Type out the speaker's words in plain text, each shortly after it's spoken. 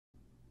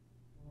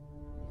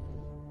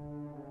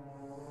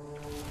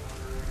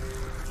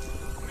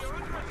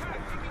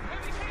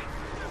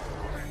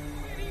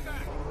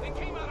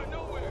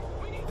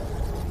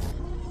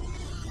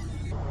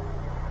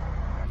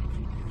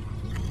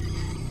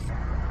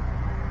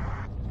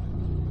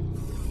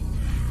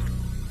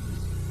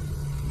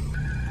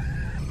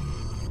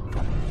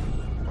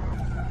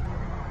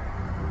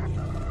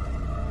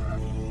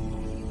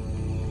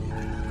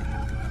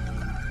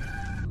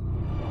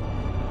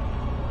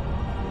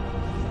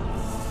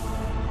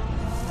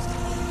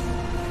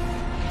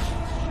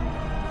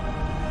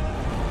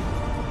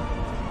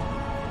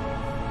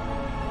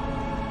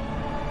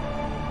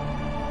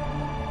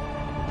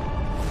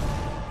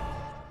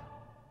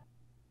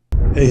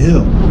Hey,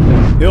 Hill.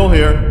 Hill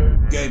here.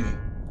 Gaming.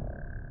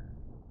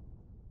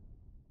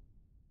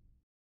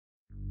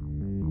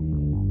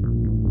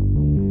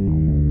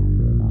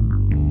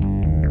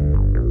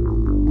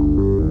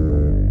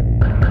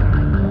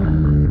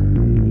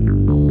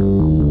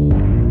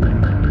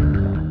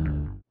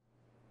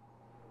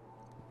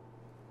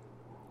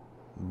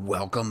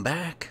 Welcome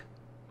back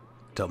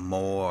to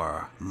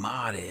more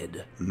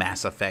modded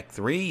Mass Effect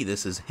 3.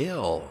 This is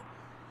Hill,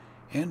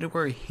 and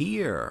we're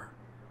here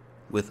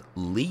with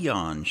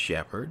Leon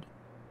Shepard,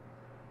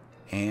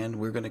 and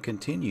we're going to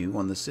continue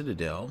on the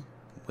Citadel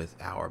with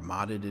our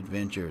modded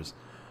adventures.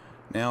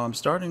 Now, I'm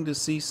starting to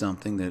see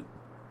something that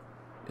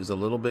is a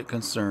little bit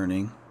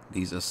concerning.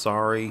 These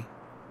Asari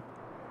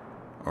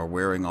are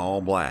wearing all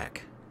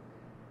black,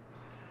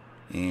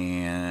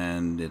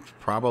 and it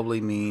probably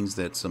means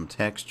that some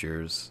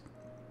textures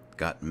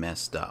got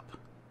messed up.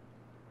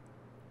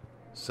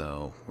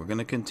 So we're going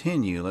to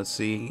continue. Let's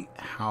see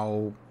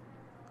how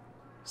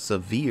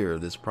severe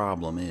this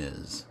problem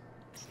is.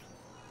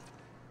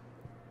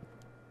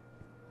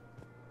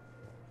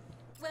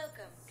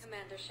 Welcome,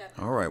 Commander Shepard.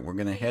 Alright, we're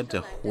going to head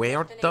to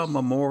Huerta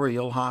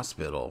Memorial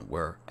Hospital,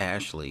 where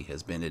Ashley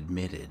has been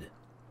admitted.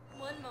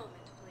 One moment,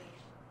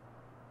 please.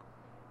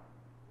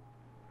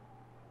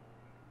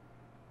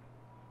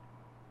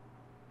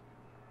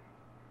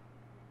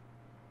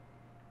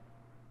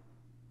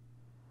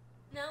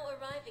 Now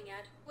arriving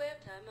at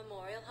Huerta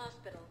Memorial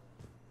Hospital.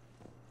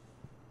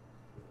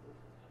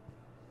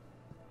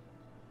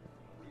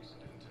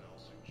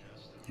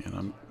 And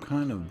I'm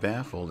kind of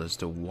baffled as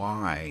to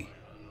why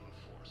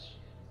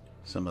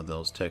some of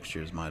those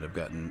textures might have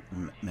gotten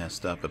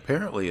messed up.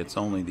 Apparently it's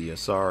only the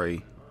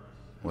Asari,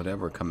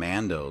 whatever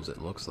commandos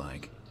it looks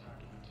like.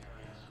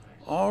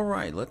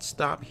 Alright, let's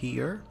stop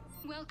here.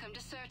 Welcome to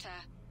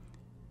Serta.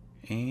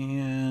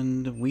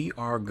 And we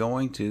are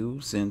going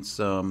to, since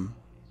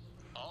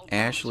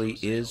Ashley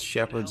is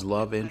Shepard's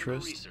love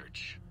interest,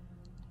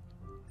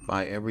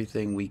 buy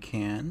everything we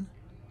can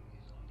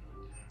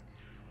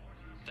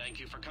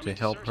to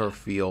help her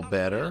feel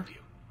better.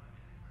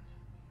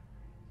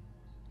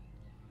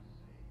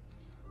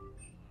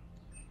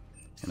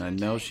 And I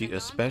know she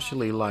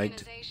especially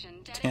liked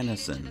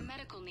Tennyson.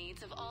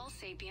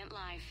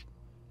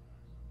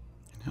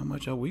 And how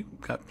much? Oh,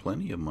 we've got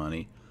plenty of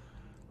money.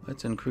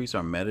 Let's increase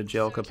our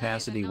metagel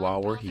capacity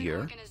while we're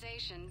here.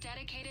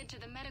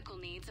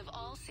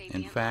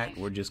 In fact,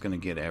 we're just going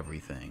to get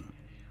everything.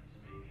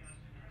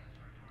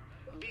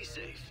 Be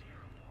safe.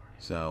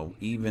 So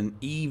even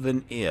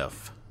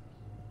if,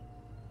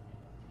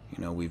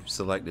 you know, we've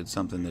selected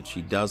something that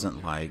she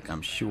doesn't like,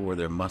 I'm sure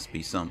there must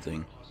be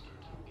something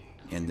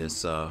in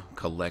this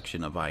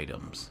collection of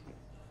items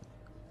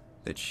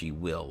that she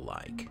will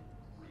like.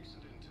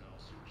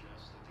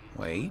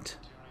 Wait.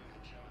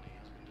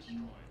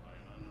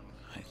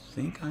 I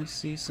think I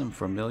see some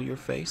familiar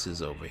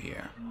faces over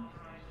here.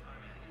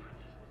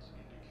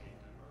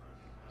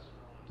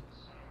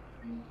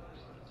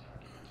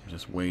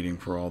 Just waiting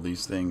for all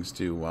these things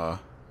to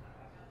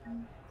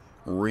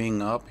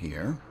ring up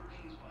here.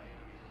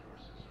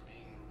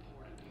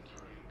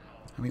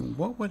 I mean,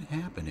 what would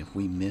happen if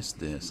we missed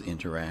this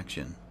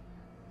interaction?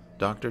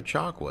 Dr.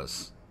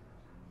 Chakwas.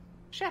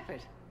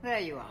 Shepard, there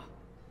you are.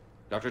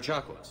 Dr.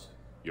 Chakwas,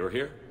 you're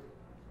here?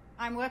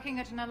 I'm working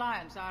at an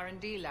Alliance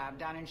R&D lab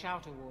down in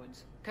Shelter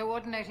Wards,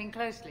 coordinating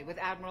closely with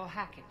Admiral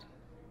Hackett.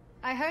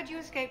 I heard you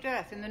escaped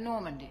Earth in the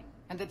Normandy,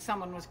 and that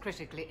someone was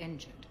critically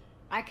injured.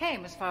 I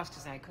came as fast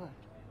as I could.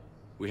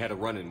 We had a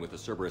run-in with a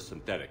Cerberus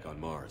synthetic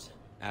on Mars.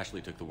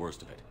 Ashley took the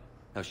worst of it.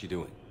 How's she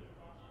doing?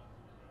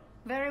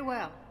 Very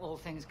well, all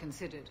things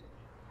considered.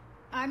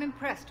 I'm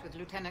impressed with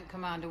Lieutenant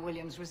Commander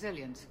Williams'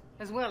 resilience,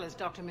 as well as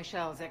Dr.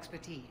 Michel's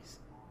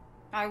expertise.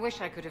 I wish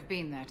I could have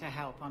been there to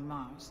help on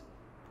Mars.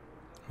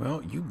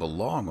 Well, you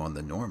belong on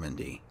the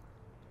Normandy.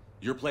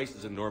 Your place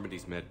is in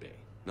Normandy's medbay,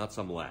 not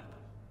some lab.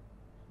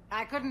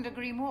 I couldn't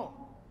agree more.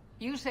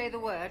 You say the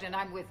word and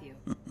I'm with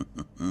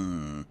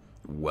you.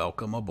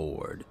 Welcome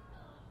aboard.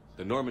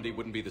 The Normandy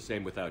wouldn't be the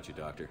same without you,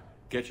 Doctor.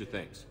 Get your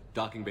things.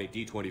 Docking bay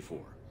D-24.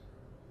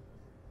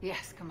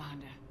 Yes,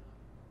 Commander.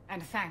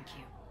 And thank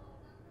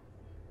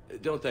you.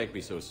 Don't thank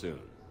me so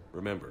soon.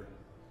 Remember,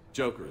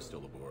 Joker is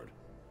still aboard.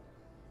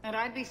 And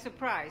I'd be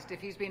surprised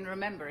if he's been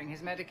remembering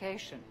his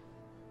medication.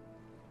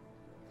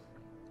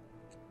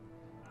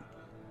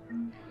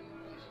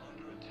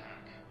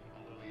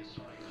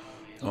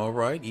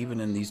 Alright,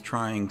 even in these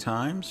trying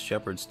times,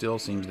 Shepard still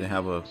seems to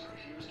have a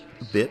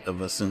bit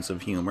of a sense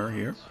of humor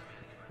here.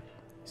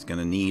 He's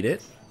gonna need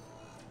it.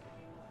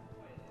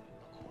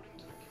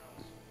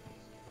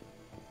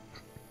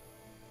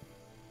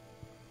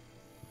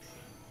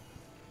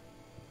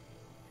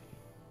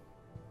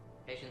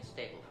 Patient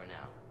stable for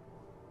now.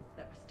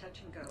 That was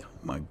touch and go. Oh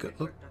my god,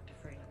 look. Dr.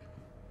 Freeland.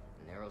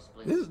 Narrow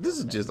split. This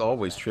is just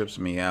always trips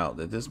me out,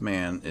 that this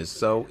man is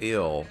so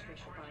ill,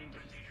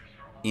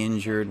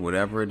 injured,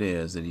 whatever it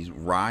is, that he's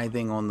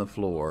writhing on the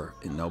floor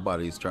and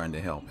nobody's trying to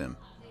help him.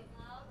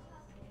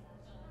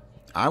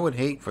 I would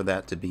hate for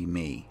that to be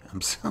me.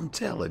 I'm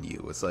telling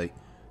you, it's like,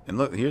 And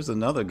look, here's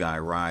another guy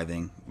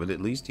writhing, but at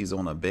least he's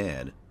on a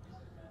bed.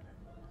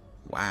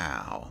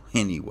 Wow.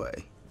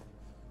 Anyway.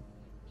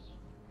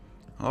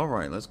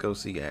 Alright, let's go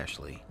see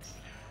Ashley.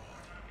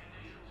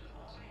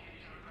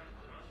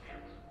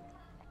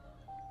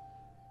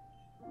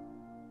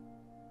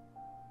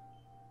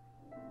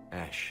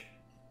 Ash.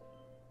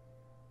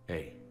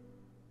 Hey.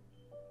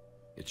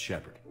 It's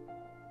Shepard.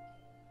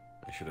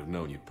 I should have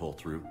known you'd pull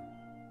through.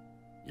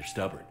 You're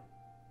stubborn.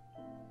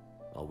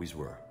 Always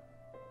were.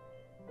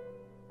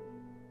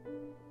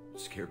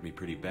 Scared me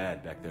pretty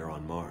bad back there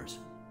on Mars.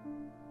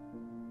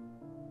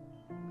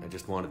 I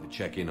just wanted to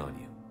check in on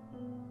you.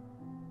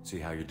 See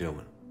how you're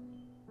doing.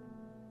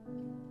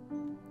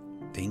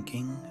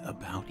 Thinking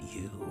about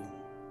you.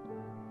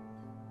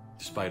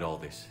 Despite all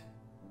this,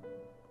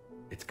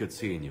 it's good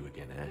seeing you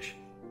again, Ash.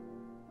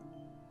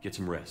 Get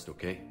some rest,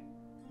 okay?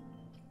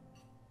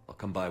 I'll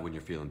come by when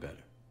you're feeling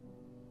better.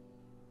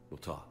 We'll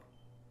talk.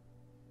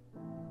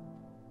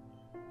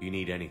 You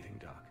need anything,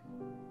 Doc,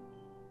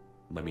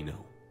 let me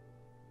know.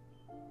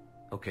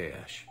 Okay,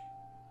 Ash.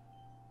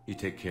 You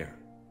take care.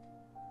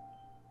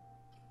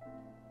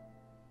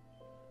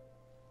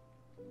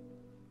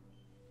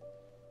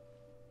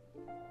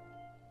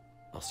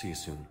 I'll see you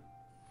soon.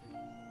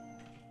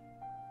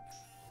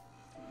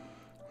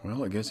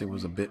 Well, I guess it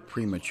was a bit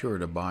premature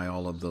to buy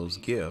all of those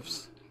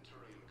gifts,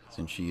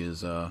 since she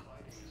is, I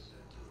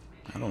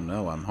don't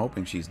know, I'm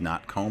hoping she's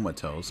not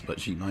comatose, but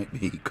she might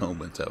be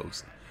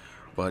comatose.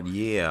 But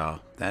yeah,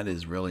 that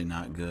is really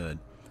not good.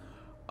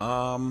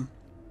 I'm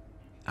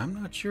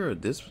not sure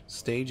at this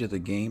stage of the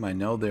game. I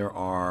know there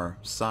are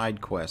side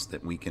quests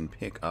that we can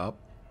pick up,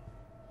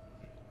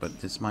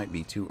 but this might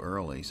be too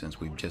early since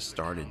we've just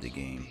started the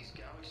game.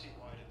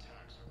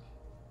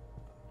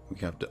 We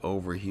have to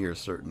overhear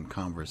certain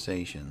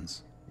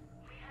conversations.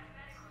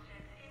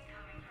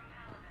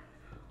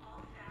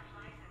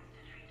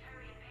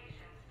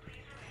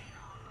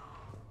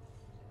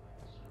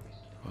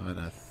 But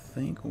I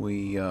think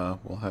we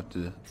will have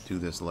to do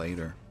this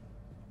later.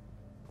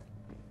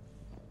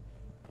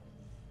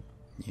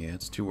 Yeah,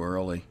 it's too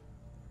early.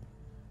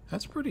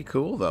 That's pretty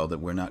cool, though, that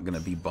we're not going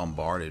to be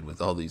bombarded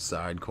with all these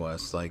side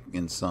quests. Like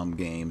in some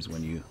games,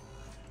 when you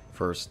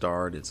first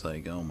start, it's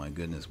like, oh my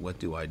goodness, what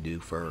do I do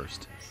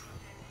first?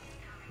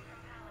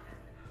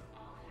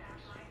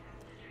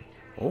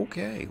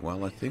 Okay,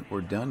 well, I think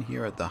we're done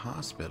here at the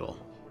hospital.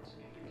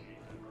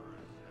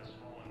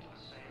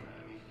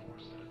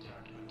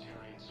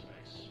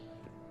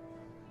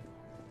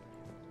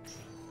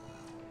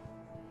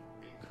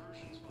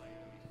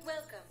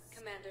 Welcome,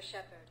 Commander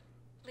Shepard.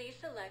 Please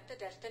select a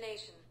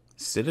destination.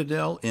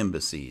 Citadel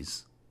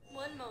Embassies.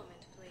 One moment,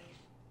 please.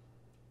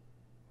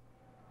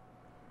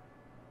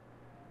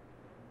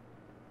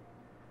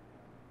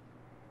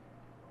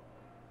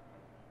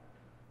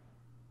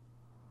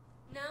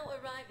 Now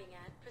arriving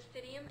at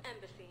Presidium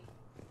Embassy.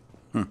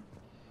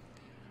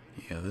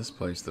 Yeah, this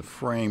place, the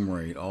frame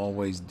rate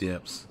always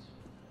dips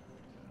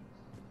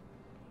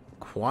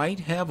quite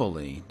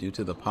heavily due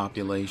to the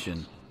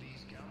population.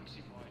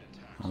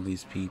 All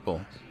these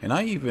people. And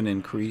I even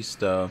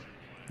increased the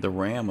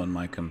RAM on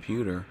my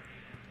computer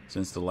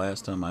since the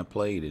last time I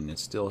played, and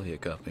it's still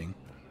hiccuping.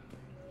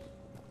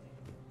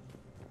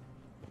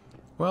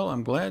 Well,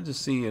 I'm glad to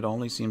see it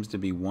only seems to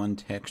be one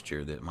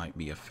texture that might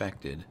be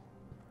affected.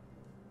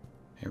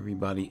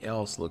 Everybody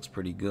else looks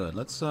pretty good.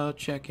 Let's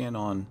check in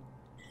on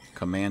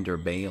Commander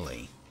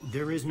Bailey.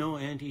 There is no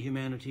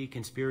anti-humanity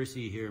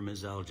conspiracy here,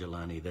 Ms.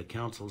 Al-Jalani. The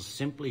Council's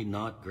simply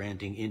not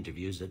granting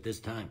interviews at this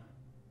time.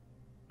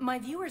 My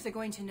viewers are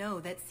going to know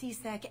that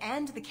CSEC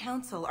and the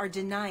Council are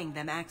denying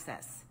them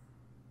access.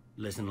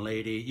 Listen,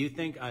 lady, you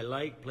think I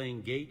like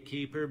playing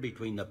gatekeeper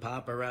between the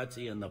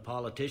paparazzi and the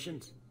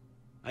politicians?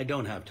 I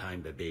don't have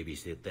time to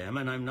babysit them,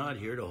 and I'm not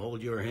here to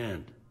hold your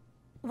hand.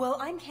 Well,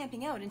 I'm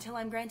camping out until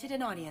I'm granted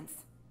an audience.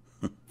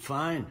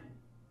 Fine.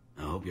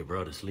 I hope you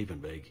brought a sleeping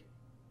bag.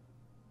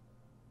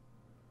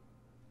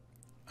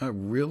 I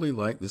really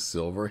like the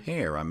silver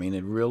hair. I mean,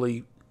 it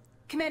really...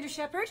 Commander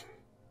Shepard?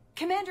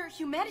 Commander,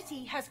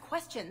 humanity has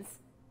questions.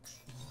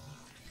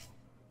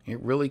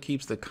 It really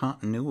keeps the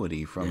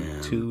continuity from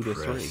 2 to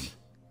 3.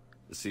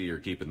 See, you're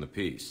keeping the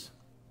peace.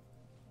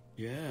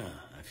 Yeah,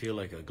 I feel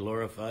like a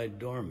glorified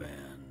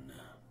doorman.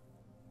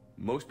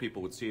 Most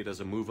people would see it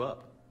as a move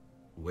up.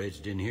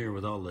 Wedged in here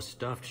with all the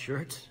stuffed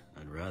shirts?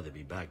 I'd rather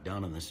be back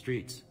down on the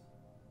streets.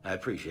 I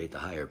appreciate the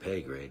higher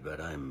pay grade, but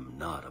I'm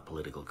not a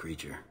political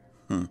creature.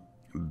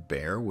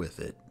 Bear with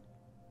it.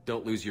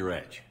 Don't lose your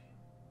edge.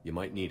 You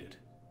might need it.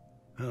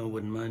 Oh,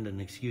 wouldn't mind an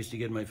excuse to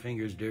get my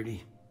fingers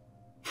dirty.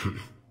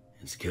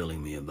 It's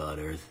killing me about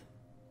Earth.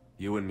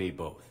 You and me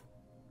both.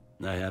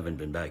 I haven't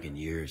been back in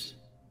years.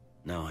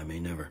 Now I may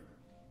never.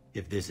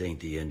 If this ain't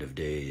the end of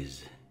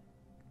days,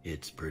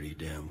 it's pretty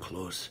damn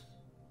close.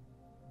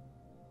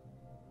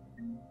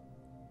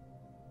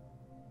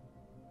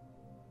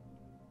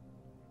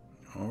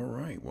 All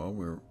right, well,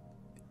 we're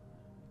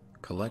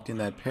collecting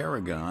that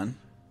Paragon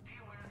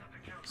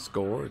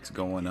score. It's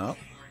going up.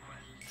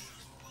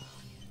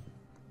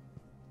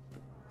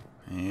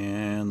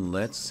 And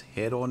let's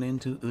head on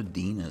into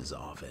Udina's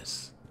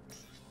office.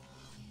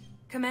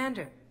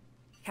 Commander,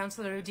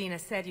 Councilor Udina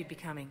said you'd be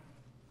coming.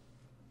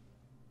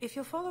 If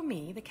you'll follow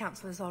me, the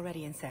council is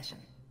already in session.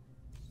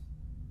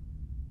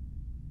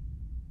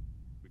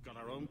 We've got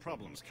our own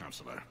problems,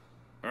 Counselor.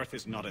 Earth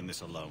is not in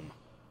this alone.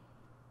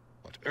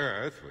 But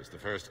Earth was the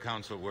first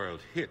Council world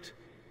hit.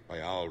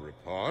 By our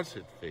reports,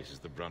 it faces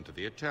the brunt of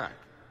the attack.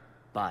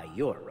 By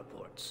your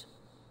reports.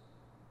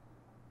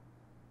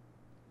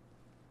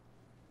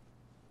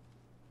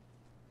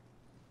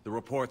 The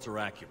reports are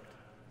accurate.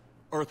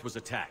 Earth was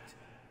attacked.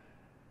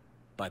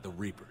 By the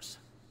Reapers.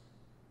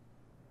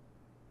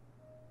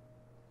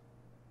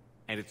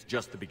 And it's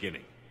just the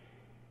beginning.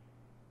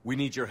 We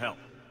need your help.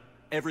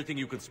 Everything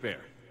you can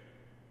spare.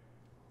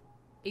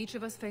 Each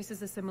of us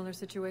faces a similar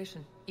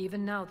situation.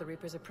 Even now, the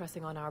Reapers are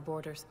pressing on our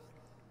borders.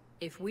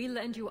 If we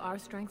lend you our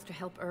strength to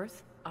help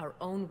Earth, our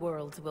own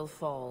worlds will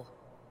fall.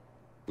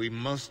 We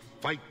must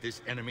fight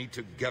this enemy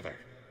together.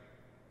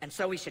 And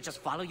so we should just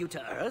follow you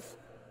to Earth?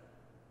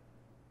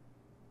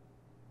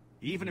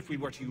 Even if we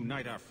were to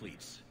unite our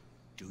fleets,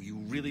 do you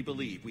really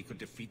believe we could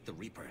defeat the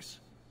Reapers?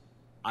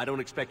 I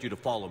don't expect you to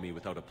follow me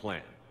without a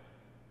plan.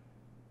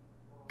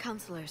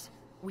 Counselors,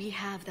 we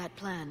have that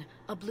plan.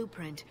 A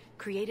blueprint,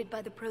 created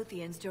by the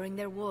Protheans during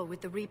their war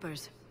with the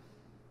Reapers.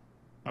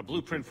 A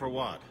blueprint for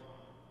what?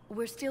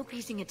 We're still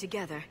piecing it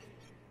together.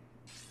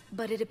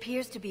 But it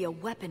appears to be a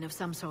weapon of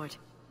some sort.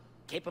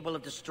 Capable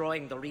of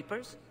destroying the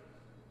Reapers?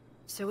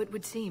 So it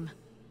would seem.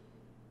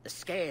 The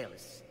scale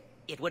is...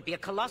 It would be a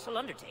colossal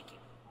undertaking.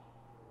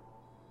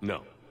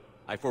 No.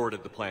 I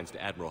forwarded the plans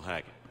to Admiral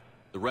Hackett.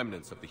 The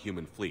remnants of the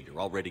human fleet are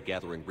already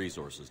gathering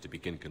resources to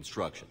begin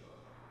construction.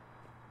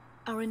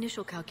 Our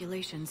initial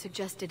calculations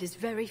suggest it is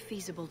very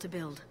feasible to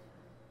build.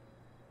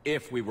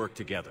 If we work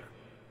together.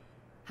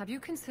 Have you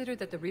considered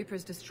that the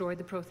Reapers destroyed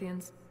the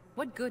Protheans?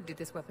 What good did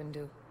this weapon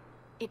do?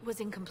 It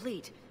was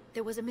incomplete.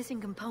 There was a missing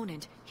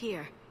component,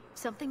 here.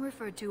 Something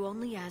referred to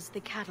only as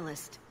the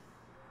catalyst.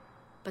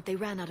 But they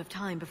ran out of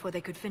time before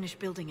they could finish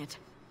building it.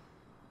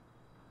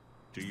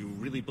 Do you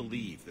really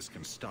believe this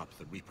can stop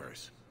the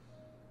Reapers?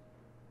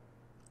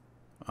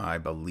 I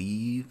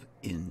believe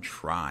in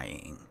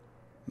trying.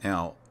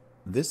 Now,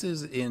 this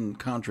is in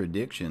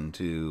contradiction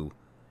to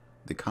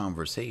the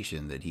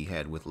conversation that he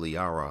had with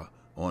Liara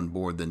on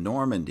board the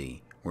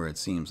Normandy, where it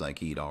seems like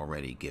he'd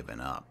already given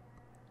up.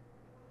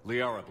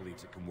 Liara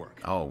believes it can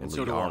work. Oh, and Liara,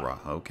 so do I.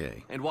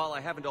 okay. And while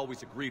I haven't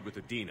always agreed with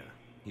Udina,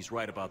 he's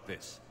right about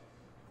this.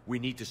 We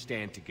need to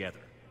stand together.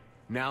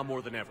 Now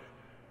more than ever.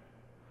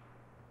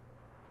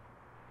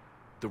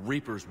 The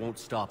Reapers won't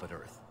stop at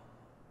Earth.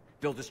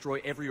 They'll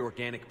destroy every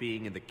organic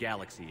being in the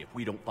galaxy if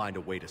we don't find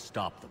a way to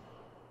stop them.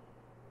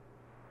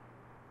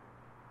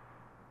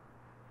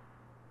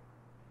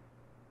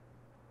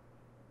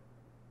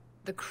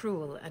 The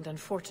cruel and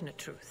unfortunate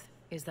truth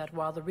is that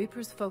while the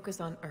Reapers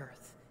focus on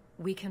Earth,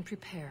 we can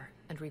prepare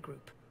and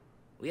regroup.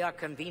 We are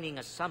convening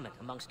a summit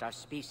amongst our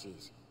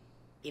species.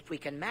 If we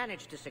can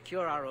manage to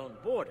secure our own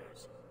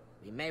borders,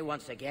 we may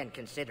once again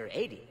consider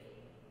aiding.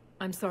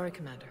 I'm sorry,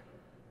 Commander.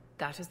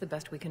 That is the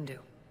best we can do.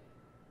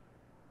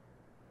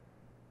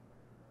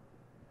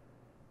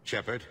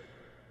 Shepard,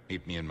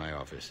 meet me in my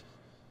office.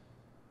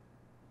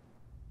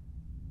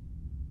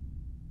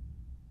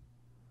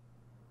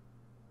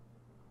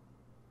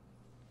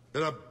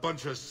 They're a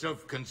bunch of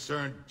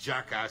self-concerned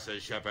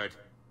jackasses, Shepard.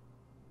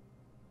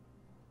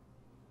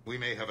 We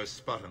may have a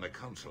spot on the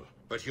Council,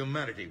 but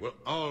humanity will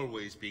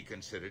always be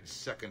considered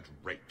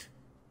second-rate.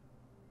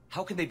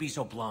 How can they be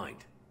so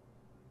blind?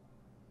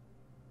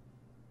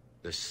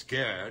 They're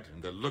scared,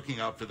 and they're looking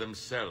out for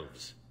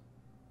themselves.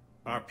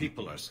 Our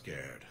people are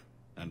scared,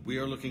 and we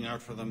are looking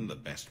out for them the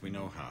best we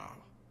know how.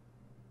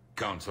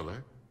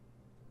 Counselor?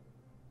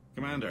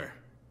 Commander,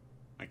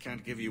 I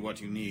can't give you what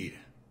you need,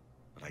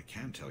 but I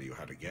can tell you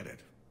how to get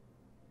it.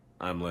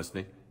 I'm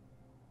listening.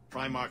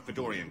 Primarch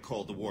Fedorian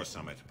called the War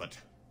Summit, but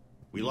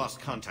we lost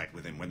contact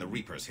with him when the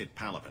Reapers hit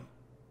Palaven.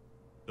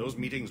 Those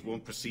meetings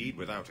won't proceed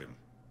without him.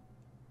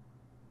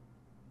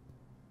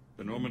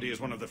 The Normandy is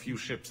one of the few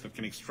ships that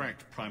can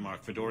extract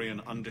Primarch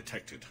Fedorian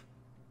undetected.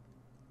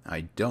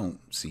 I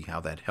don't see how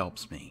that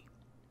helps me.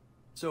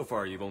 So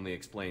far, you've only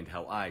explained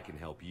how I can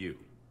help you.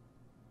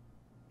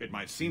 It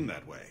might seem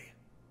that way.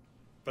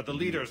 But the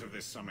leaders of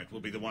this summit will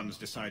be the ones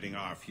deciding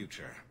our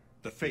future.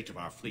 The fate of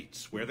our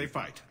fleets, where they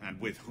fight, and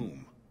with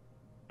whom.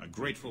 A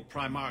grateful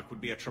Primarch would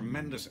be a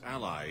tremendous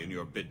ally in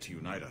your bid to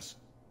unite us.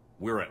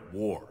 We're at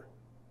war.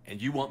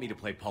 And you want me to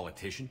play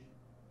politician?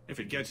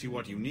 If it gets you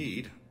what you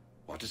need,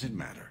 what does it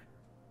matter?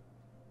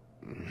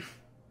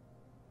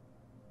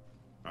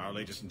 Our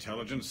latest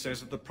intelligence says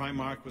that the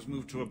Primarch was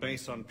moved to a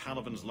base on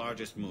Palaven's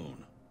largest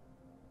moon.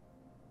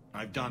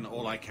 I've done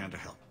all I can to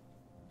help.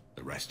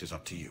 The rest is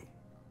up to you.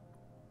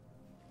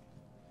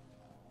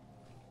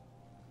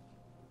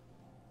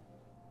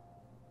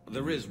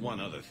 There is one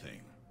other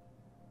thing.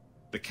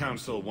 The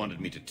Council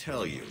wanted me to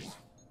tell you,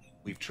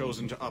 we've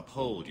chosen to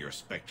uphold your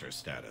Spectre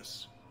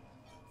status.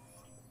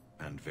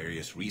 And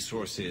various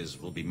resources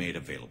will be made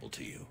available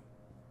to you.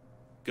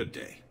 Good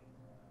day.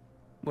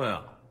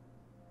 Well,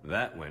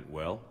 that went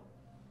well.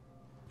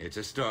 It's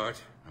a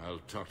start. I'll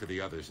talk to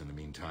the others in the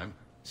meantime.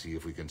 See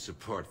if we can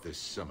support this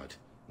summit.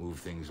 Move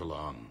things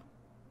along.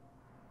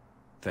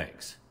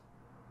 Thanks.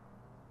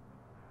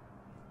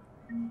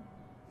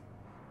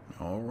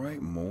 All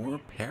right, more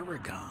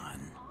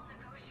Paragon.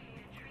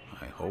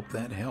 I hope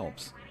that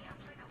helps.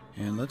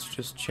 And let's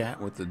just chat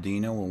with the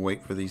Dino. We'll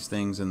wait for these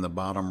things in the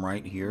bottom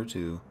right here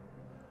to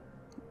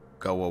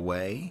go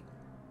away.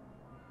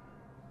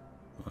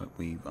 But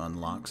we've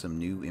unlocked some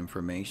new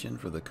information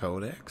for the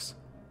Codex.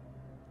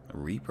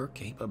 Reaper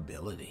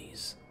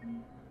capabilities.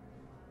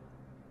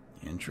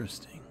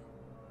 Interesting.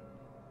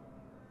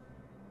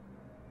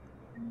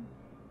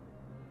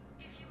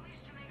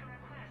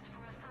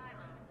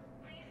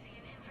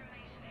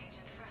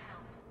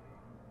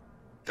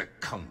 The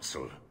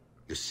Council.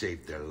 You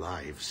saved their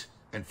lives.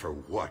 And for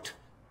what?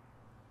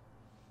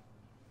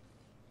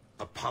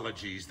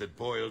 Apologies that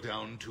boil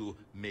down to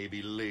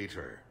maybe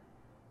later.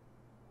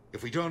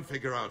 If we don't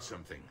figure out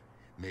something,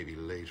 maybe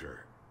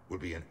later will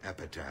be an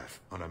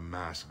epitaph on a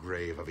mass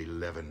grave of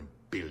 11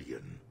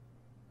 billion.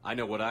 I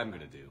know what I'm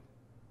gonna do.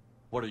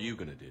 What are you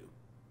gonna do?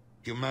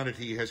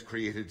 Humanity has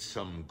created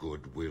some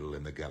goodwill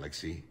in the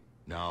galaxy.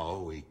 Now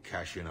we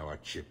cash in our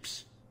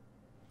chips.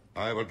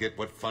 I will get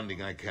what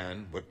funding I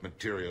can, what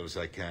materials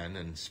I can,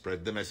 and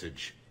spread the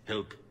message.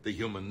 Help the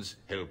humans,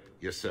 help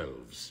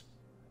yourselves.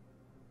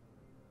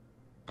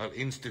 I'll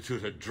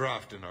institute a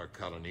draft in our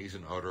colonies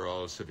and order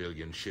all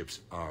civilian ships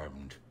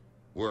armed.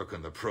 Work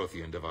on the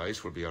Prothean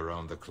device will be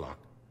around the clock.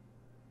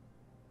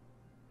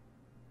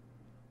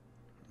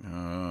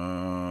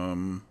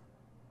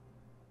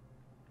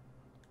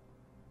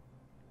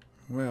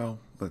 Well,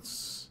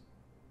 let's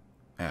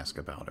ask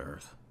about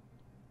Earth.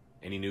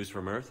 Any news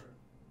from Earth?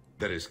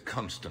 There is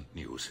constant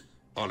news.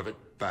 All of it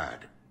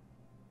bad.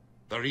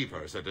 The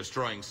Reapers are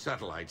destroying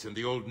satellites and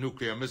the old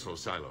nuclear missile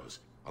silos,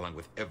 along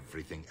with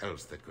everything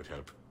else that could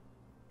help.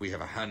 We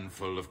have a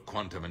handful of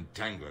quantum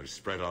entanglers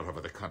spread out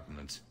over the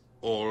continents.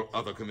 All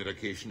other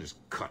communication is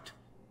cut.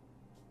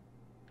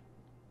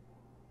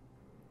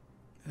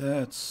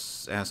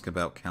 Let's ask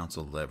about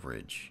Council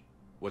leverage.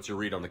 What's your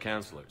read on the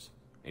Counselors?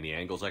 Any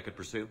angles I could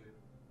pursue?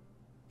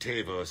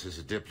 Tavos is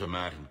a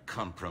diplomat and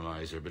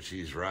compromiser, but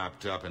she's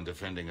wrapped up in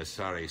defending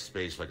Asari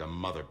space like a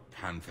mother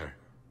panther.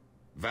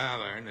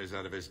 Valorn is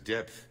out of his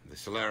depth. The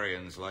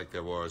Solarians like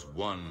their wars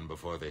won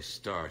before they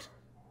start.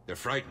 They're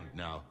frightened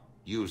now.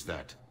 Use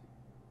that.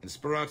 In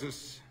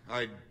Sparatus,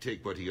 I'd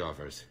take what he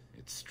offers.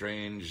 It's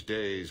strange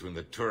days when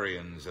the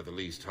Turians are the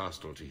least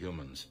hostile to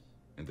humans,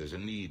 and there's a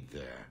need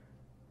there.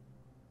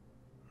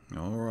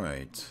 All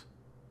right.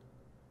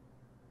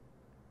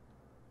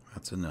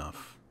 That's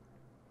enough.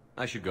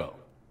 I should go.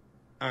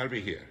 I'll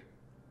be here.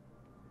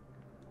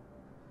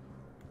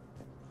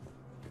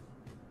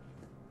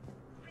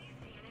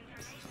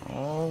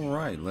 All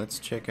right, let's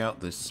check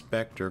out the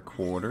Spectre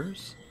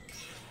quarters.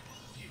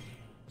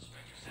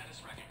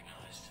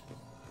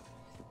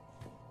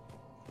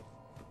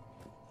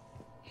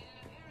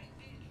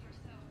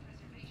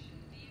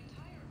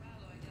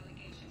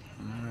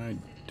 I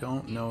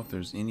don't know if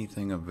there's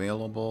anything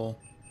available.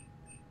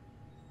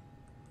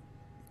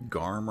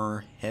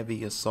 Garmer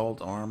heavy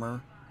assault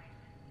armor.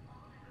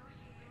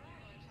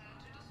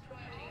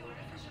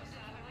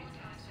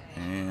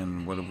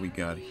 And what have we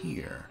got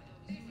here?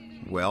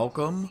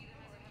 Welcome.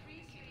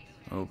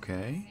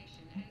 Okay.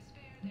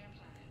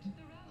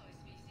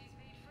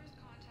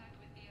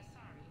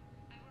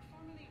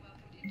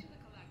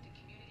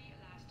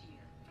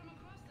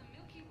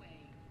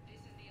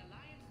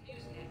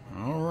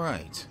 All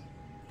right.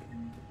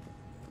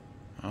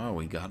 Oh,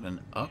 we got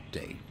an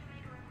update.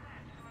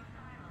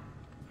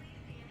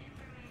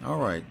 All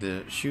right,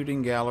 the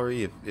shooting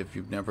gallery, if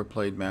you've never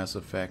played Mass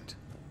Effect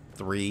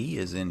 3,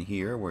 is in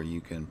here where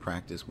you can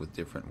practice with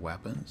different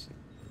weapons.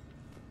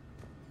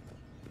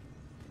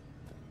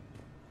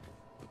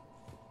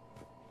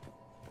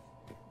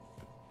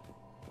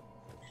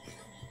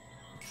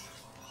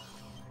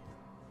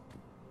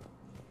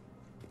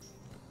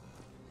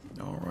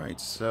 Alright,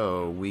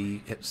 so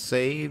we have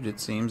saved, it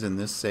seems, in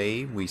this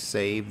save. We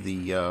saved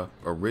the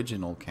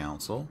original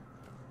council.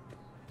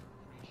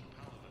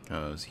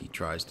 Because he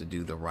tries to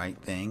do the right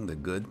thing, the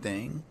good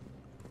thing.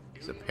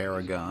 He's a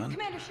paragon.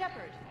 Commander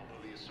Shepard!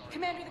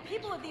 Commander, the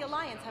people of the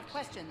Alliance have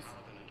questions.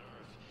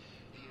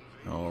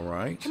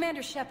 Alright.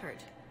 Commander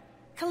Shepard,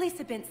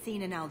 Khaleesi bint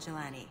seen in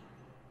Al-Jalani.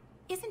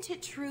 Isn't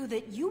it true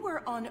that you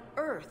were on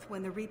Earth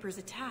when the Reapers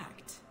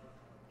attacked?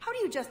 How do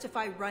you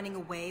justify running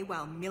away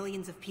while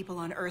millions of people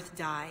on Earth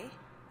die?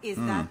 Is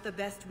that the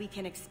best we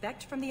can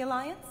expect from the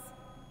Alliance?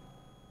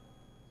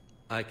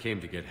 I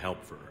came to get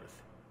help for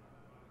Earth.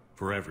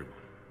 For everyone.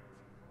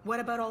 What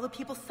about all the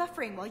people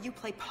suffering while you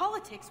play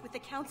politics with the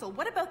Council?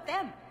 What about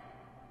them?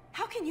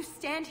 How can you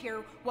stand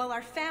here while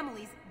our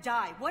families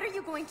die? What are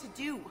you going to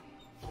do?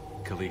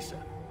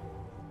 Khaleesi,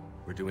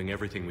 we're doing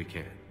everything we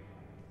can.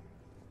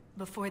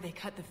 Before they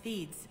cut the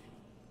feeds,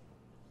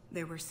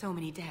 there were so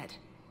many dead.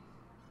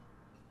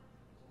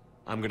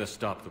 I'm gonna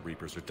stop the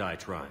Reapers or die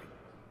trying.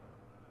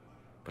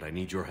 But I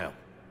need your help.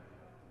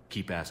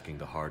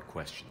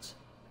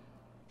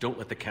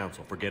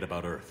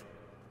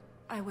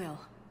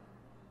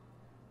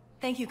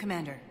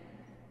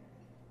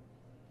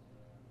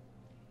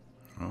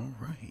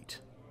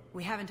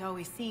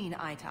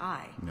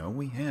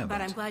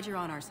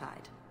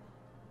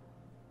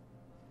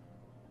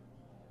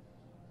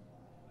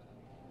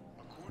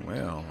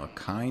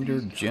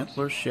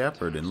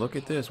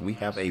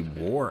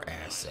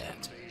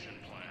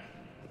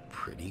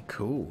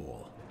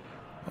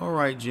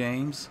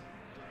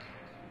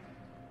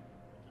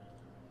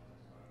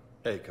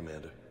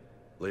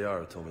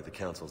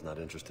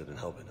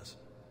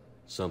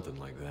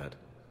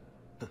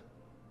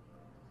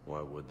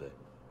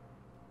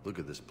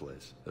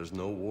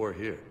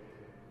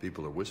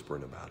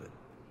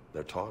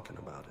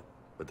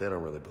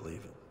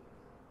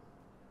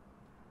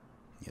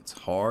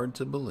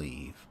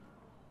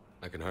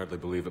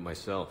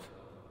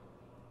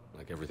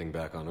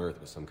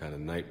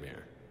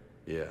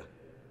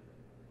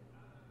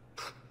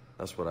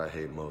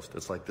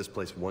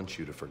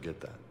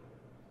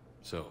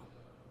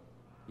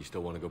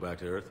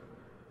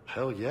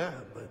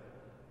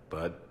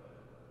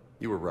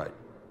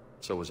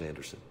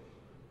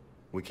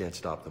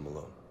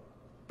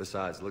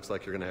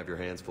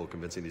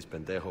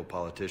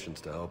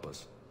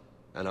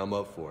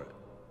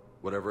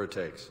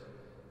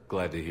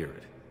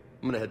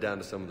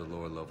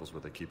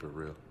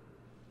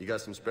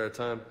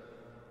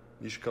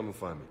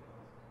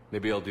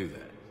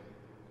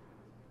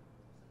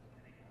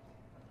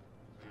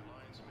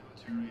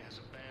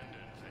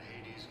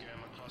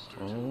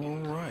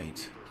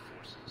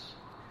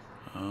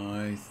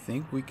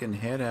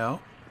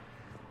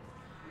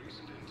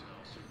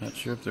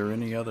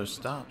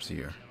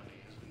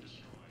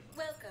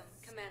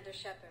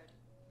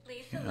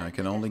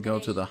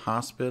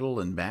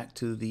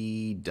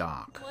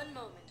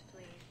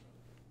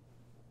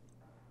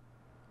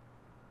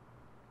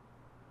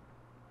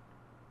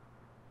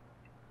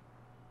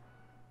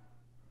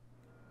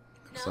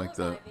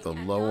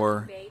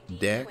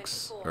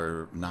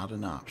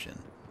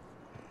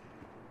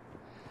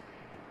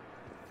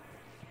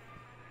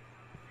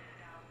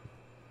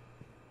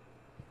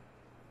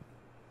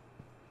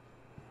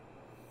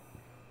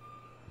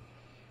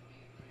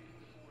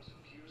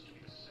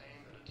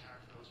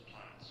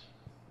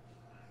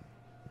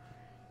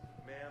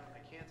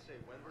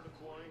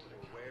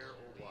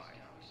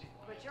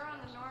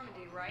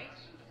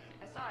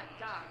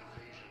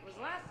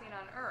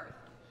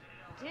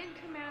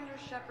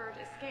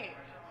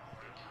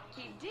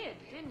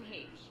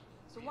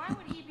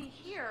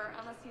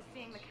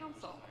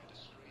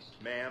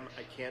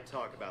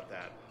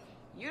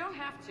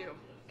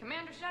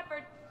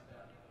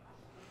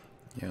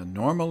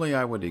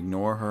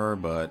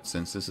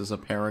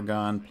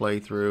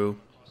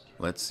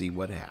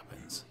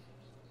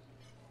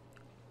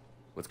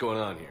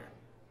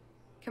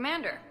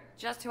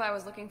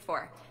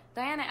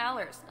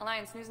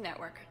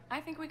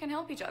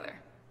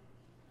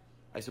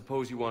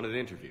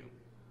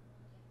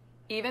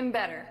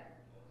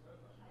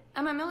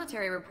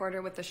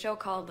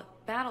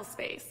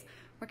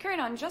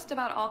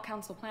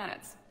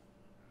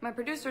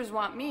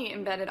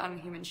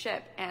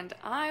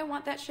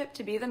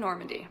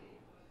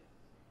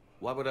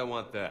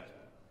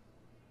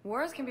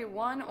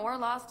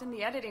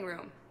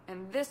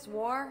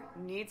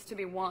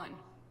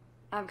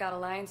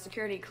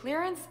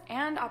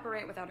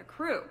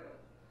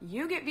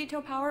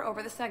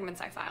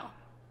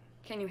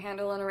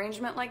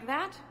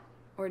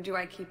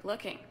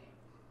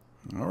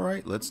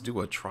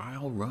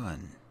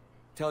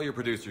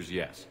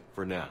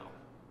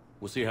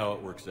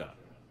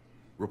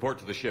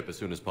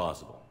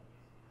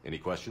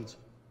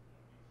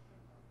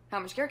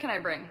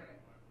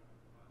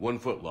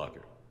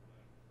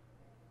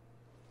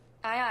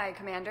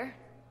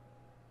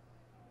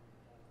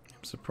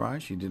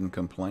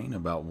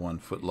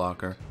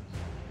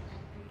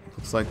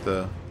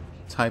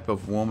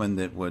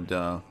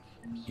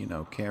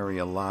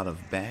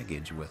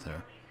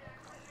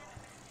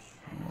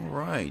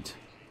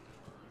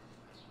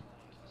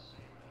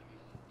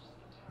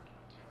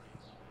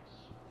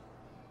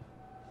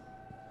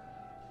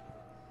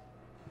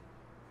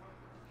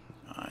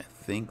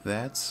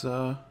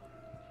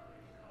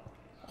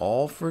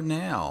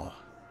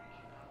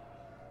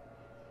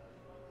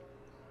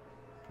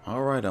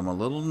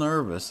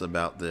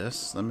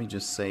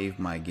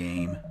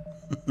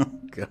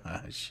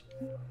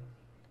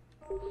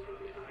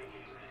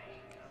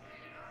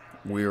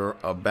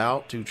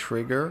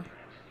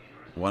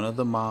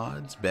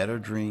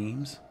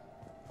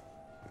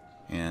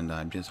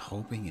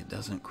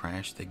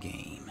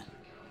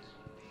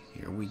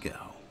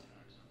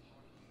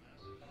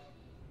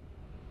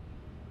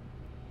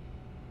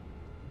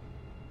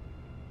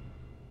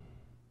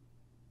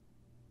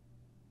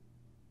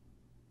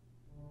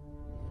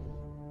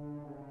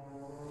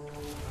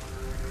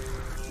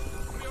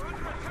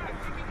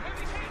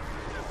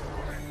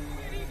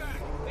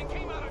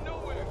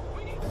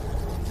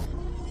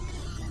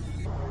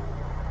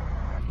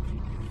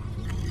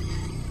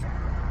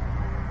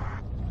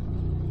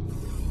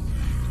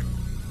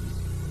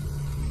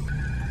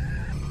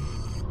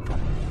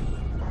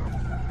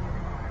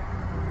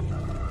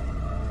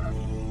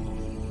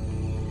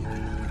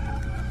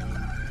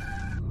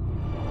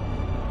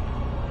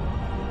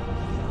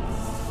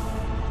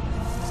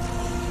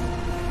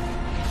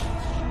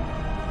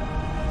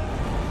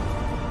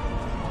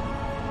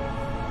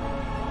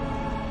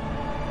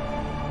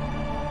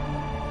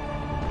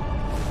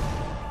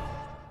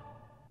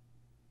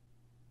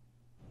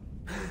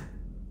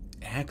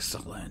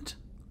 Excellent.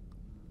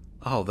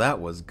 Oh,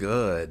 that was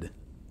good.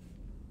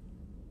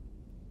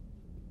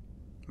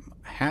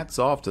 Hats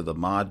off to the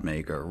mod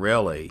maker,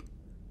 really.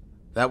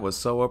 That was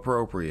so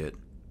appropriate.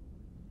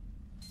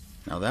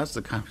 Now that's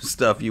the kind of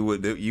stuff you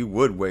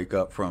would wake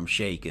up from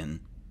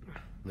shaking.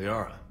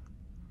 Liara,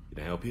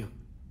 can I help you?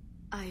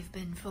 I've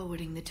been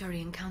forwarding the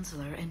Turian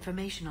Counselor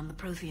information on the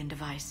Prothean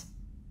device.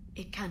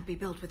 It can't be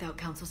built without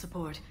Council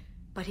support,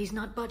 but he's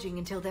not budging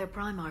until their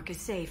Primarch is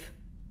safe.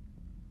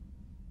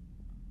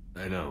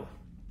 I know.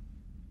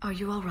 Are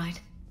you all right?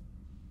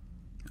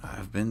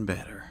 I've been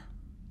better.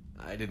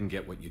 I didn't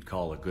get what you'd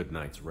call a good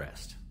night's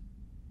rest.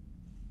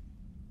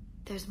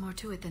 There's more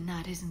to it than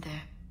that, isn't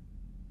there?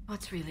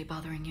 What's really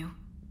bothering you?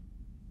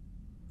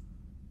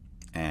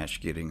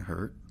 Ash getting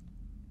hurt?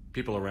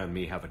 People around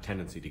me have a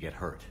tendency to get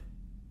hurt.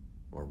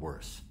 Or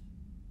worse.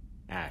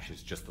 Ash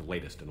is just the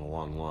latest in a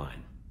long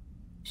line.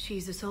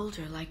 She's a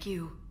soldier like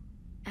you.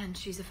 And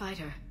she's a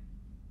fighter.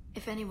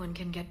 If anyone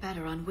can get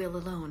better on will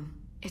alone,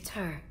 it's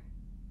her.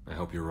 I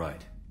hope you're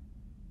right.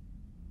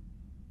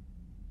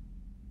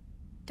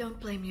 Don't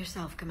blame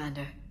yourself,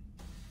 Commander.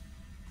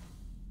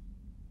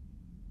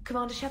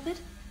 Commander Shepard?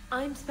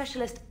 I'm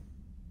Specialist...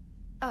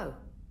 Oh.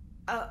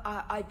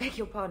 I beg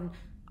your pardon.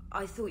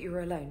 I thought you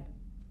were alone.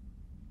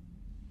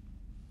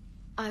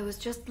 I was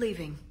just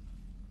leaving.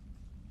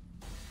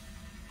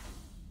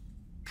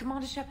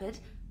 Commander Shepard,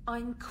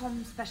 I'm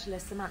Comm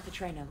Specialist Samantha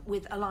Traynor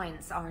with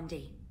Alliance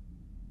R&D.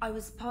 I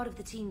was part of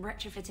the team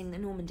retrofitting the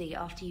Normandy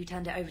after you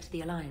turned it over to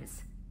the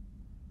Alliance.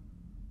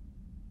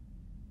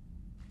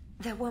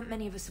 There weren't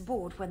many of us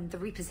aboard when the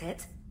Reapers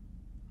hit.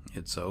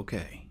 It's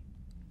okay.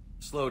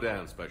 Slow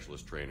down,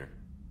 Specialist Trainer.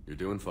 You're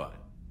doing fine.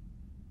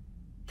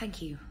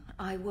 Thank you.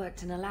 I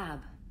worked in a lab.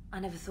 I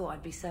never thought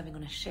I'd be serving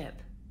on a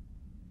ship.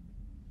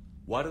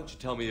 Why don't you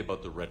tell me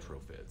about the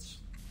retrofits?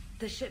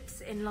 The ship's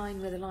in line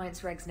with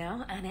Alliance regs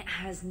now, and it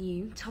has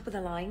new,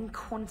 top-of-the-line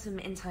quantum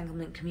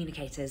entanglement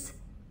communicators.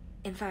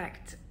 In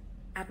fact,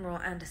 Admiral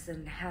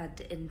Anderson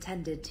had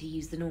intended to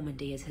use the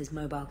Normandy as his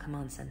mobile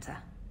command center.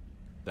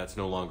 That's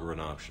no longer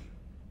an option.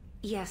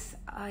 Yes,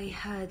 I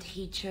heard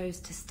he chose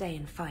to stay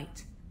and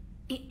fight.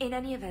 In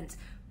any event,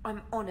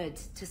 I'm honored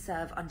to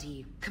serve under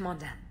you,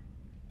 Commander.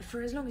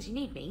 For as long as you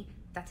need me,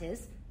 that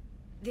is.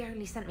 They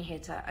only sent me here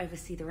to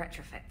oversee the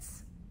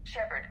retrofits.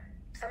 Shepard,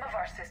 some of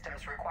our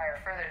systems require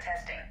further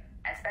testing,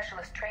 and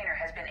Specialist Trainer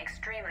has been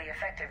extremely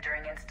effective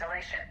during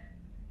installation.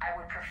 I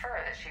would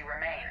prefer that she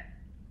remain.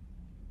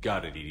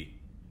 Got it, Edie.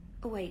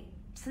 Oh, wait.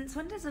 Since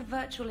when does a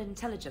virtual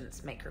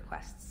intelligence make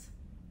requests?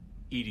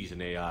 Edie's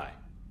an AI.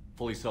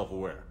 Fully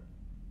self-aware.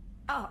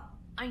 Oh,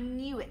 I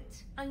knew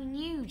it. I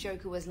knew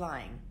Joker was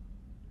lying.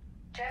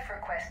 Jeff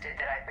requested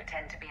that I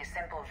pretend to be a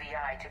simple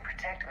VI to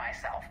protect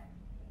myself.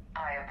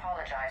 I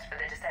apologize for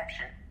the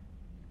deception.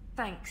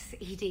 Thanks,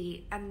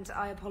 Edie, and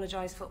I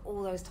apologize for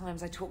all those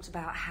times I talked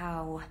about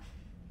how...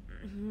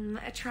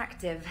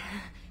 attractive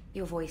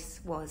your voice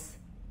was.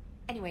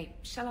 Anyway,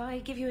 shall I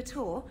give you a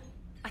tour?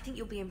 I think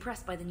you'll be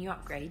impressed by the new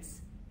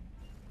upgrades.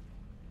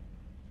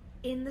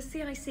 In the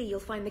CIC, you'll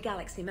find the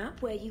galaxy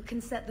map where you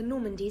can set the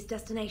Normandy's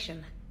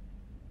destination.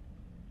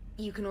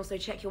 You can also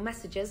check your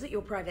messages at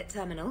your private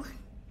terminal.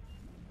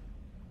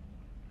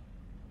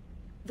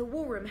 The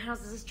War Room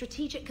houses a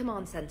strategic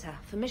command center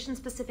for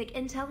mission-specific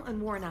intel and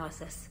war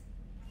analysis.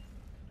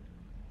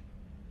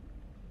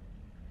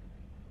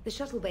 The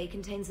shuttle bay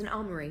contains an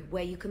armory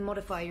where you can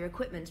modify your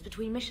equipment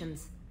between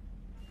missions.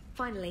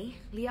 Finally,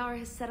 Liara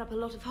has set up a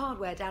lot of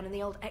hardware down in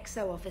the old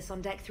XO office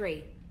on Deck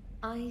 3.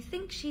 I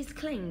think she's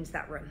claimed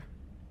that room.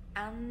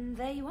 And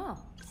there you are.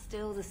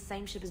 Still the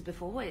same ship as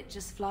before, it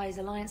just flies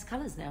Alliance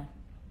colors now.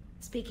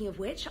 Speaking of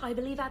which, I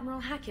believe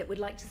Admiral Hackett would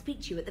like to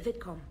speak to you at the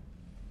VidCom.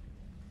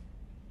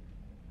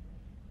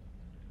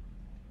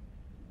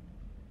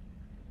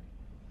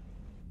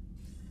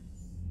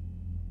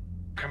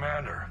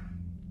 Commander,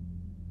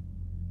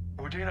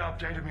 Udina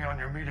updated me on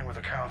your meeting with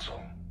the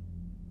Council.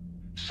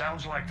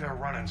 Sounds like they're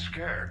running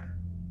scared.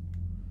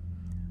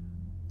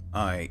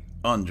 I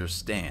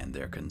understand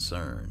their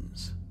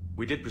concerns.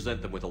 We did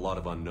present them with a lot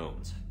of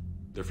unknowns.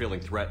 They're feeling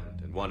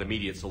threatened and want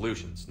immediate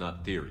solutions,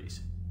 not theories.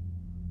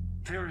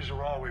 Theories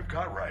are all we've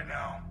got right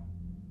now.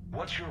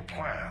 What's your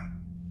plan?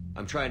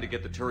 I'm trying to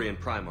get the Turian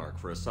Primarch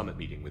for a summit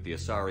meeting with the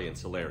Asari and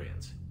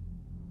Solarians.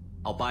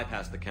 I'll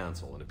bypass the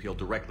Council and appeal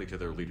directly to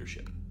their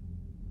leadership.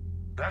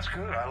 That's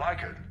good, I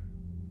like it.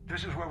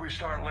 This is where we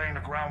start laying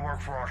the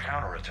groundwork for our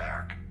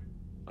counterattack.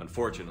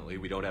 Unfortunately,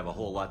 we don't have a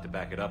whole lot to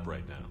back it up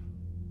right now.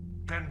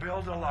 Then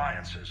build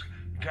alliances.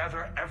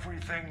 Gather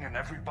everything and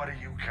everybody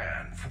you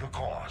can for the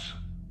cause.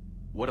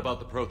 What about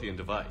the Prothean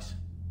device?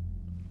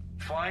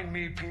 Find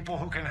me people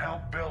who can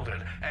help build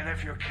it, and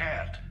if you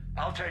can't,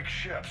 I'll take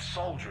ships,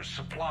 soldiers,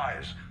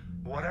 supplies,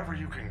 whatever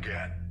you can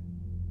get.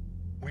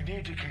 We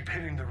need to keep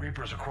hitting the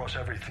Reapers across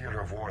every theater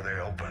of war they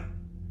open.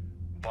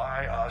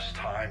 Buy us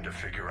time to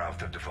figure out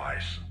the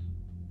device.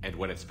 And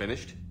when it's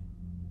finished?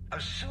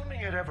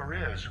 Assuming it ever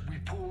is, we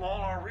pool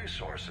all our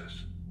resources.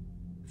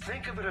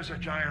 Think of it as a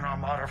giant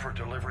armada for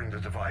delivering the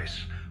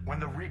device when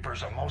the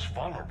Reapers are most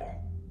vulnerable.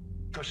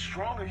 The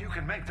stronger you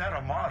can make that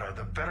armada,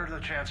 the better the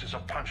chances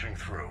of punching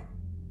through.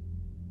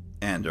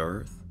 And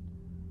Earth?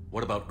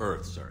 What about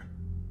Earth, sir?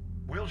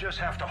 We'll just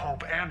have to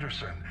hope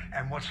Anderson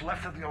and what's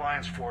left of the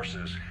Alliance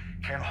forces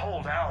can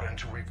hold out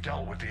until we've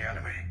dealt with the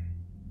enemy.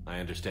 I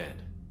understand.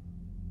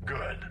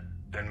 Good.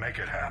 Then make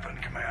it happen,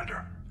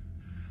 Commander.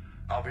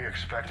 I'll be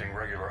expecting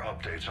regular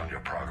updates on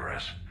your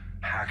progress.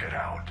 Hack it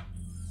out.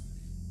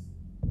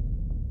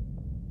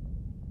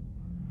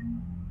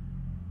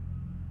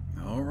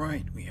 All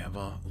right, we have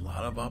a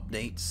lot of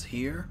updates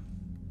here.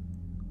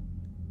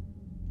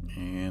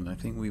 And I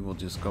think we will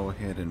just go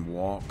ahead and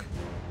walk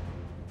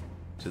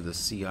to the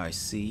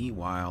CIC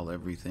while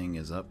everything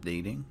is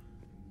updating.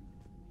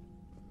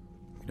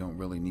 We don't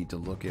really need to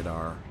look at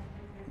our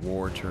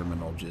war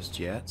terminal just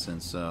yet,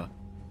 since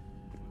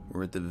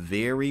we're at the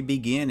very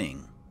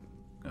beginning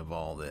of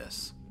all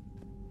this.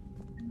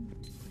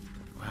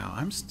 Wow,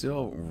 I'm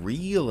still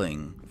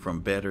reeling from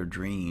Better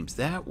Dreams.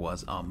 That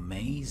was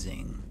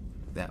amazing.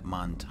 That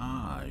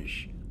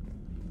montage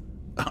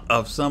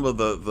of some of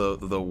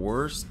the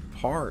worst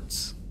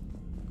parts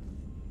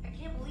I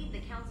can't believe the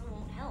council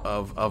won't help.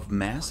 of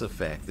Mass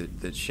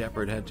Effect that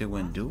Shepard had to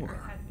endure.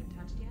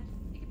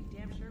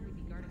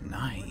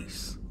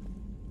 Nice.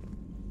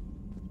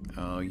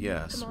 Oh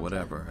yes, Commander,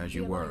 whatever, as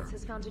you the were. Alliance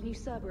has found a new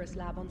Cerberus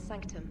lab on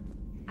Sanctum.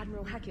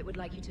 Admiral Hackett would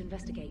like you to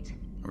investigate.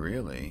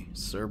 Really?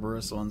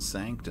 Cerberus on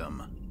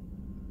Sanctum.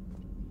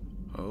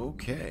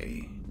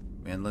 Okay.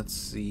 And let's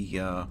see,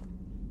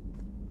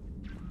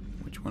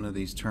 which one of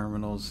these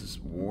terminals is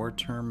War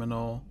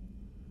Terminal?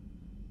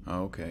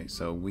 Okay,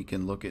 so we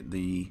can look at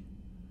the...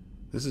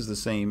 This is the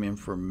same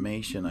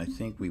information I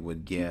think we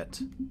would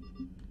get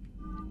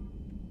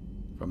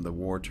from the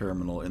War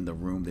Terminal in the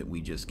room that we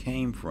just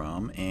came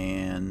from,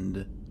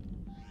 and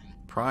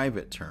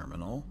Private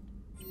Terminal.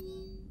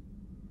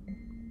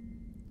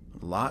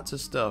 Lots of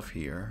stuff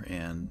here,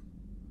 and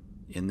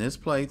in this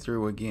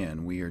playthrough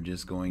again we are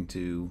just going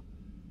to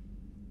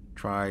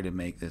try to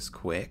make this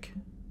quick,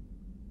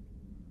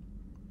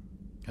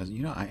 because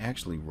you know I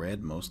actually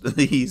read most of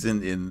these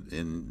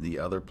in the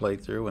other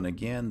playthrough, and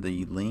again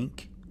the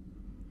link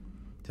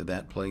to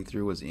that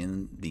playthrough is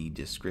in the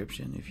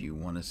description if you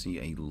want to see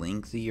a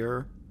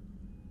lengthier,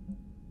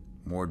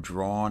 more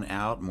drawn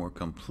out, more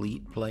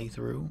complete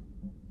playthrough.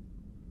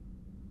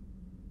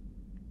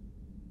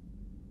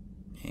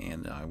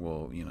 And I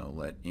will, you know,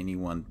 let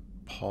anyone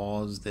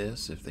pause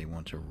this if they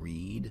want to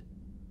read.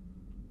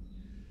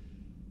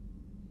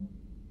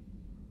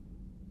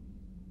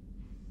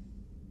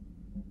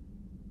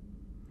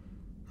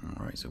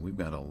 Alright, so we've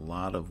got a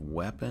lot of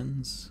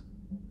weapons.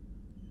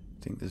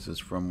 I think this is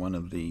from one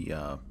of the,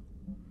 I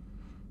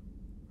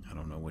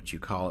don't know what you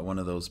call it, one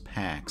of those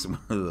packs, one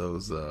of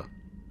those, it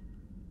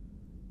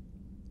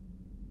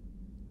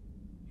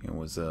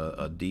was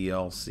a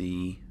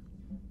DLC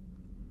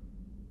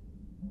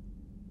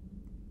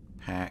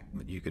pack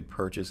that you could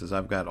purchase, as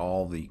I've got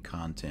all the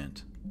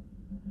content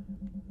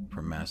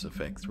from Mass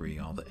Effect 3,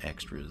 all the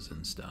extras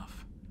and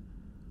stuff.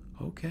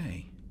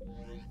 Okay.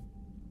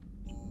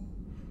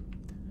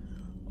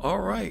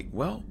 Alright,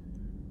 well,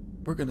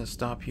 we're gonna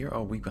stop here.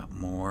 Oh, we've got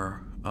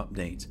more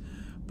updates.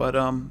 But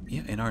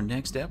yeah, in our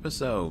next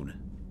episode,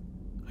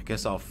 I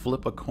guess I'll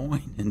flip a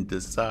coin and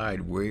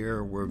decide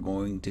where we're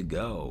going to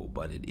go.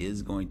 But it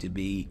is going to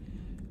be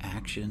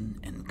action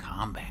and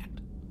combat.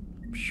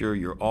 I'm sure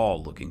you're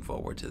all looking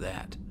forward to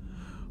that.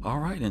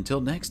 Alright, until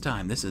next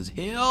time, this is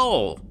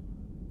Hill,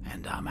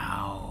 and I'm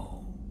out.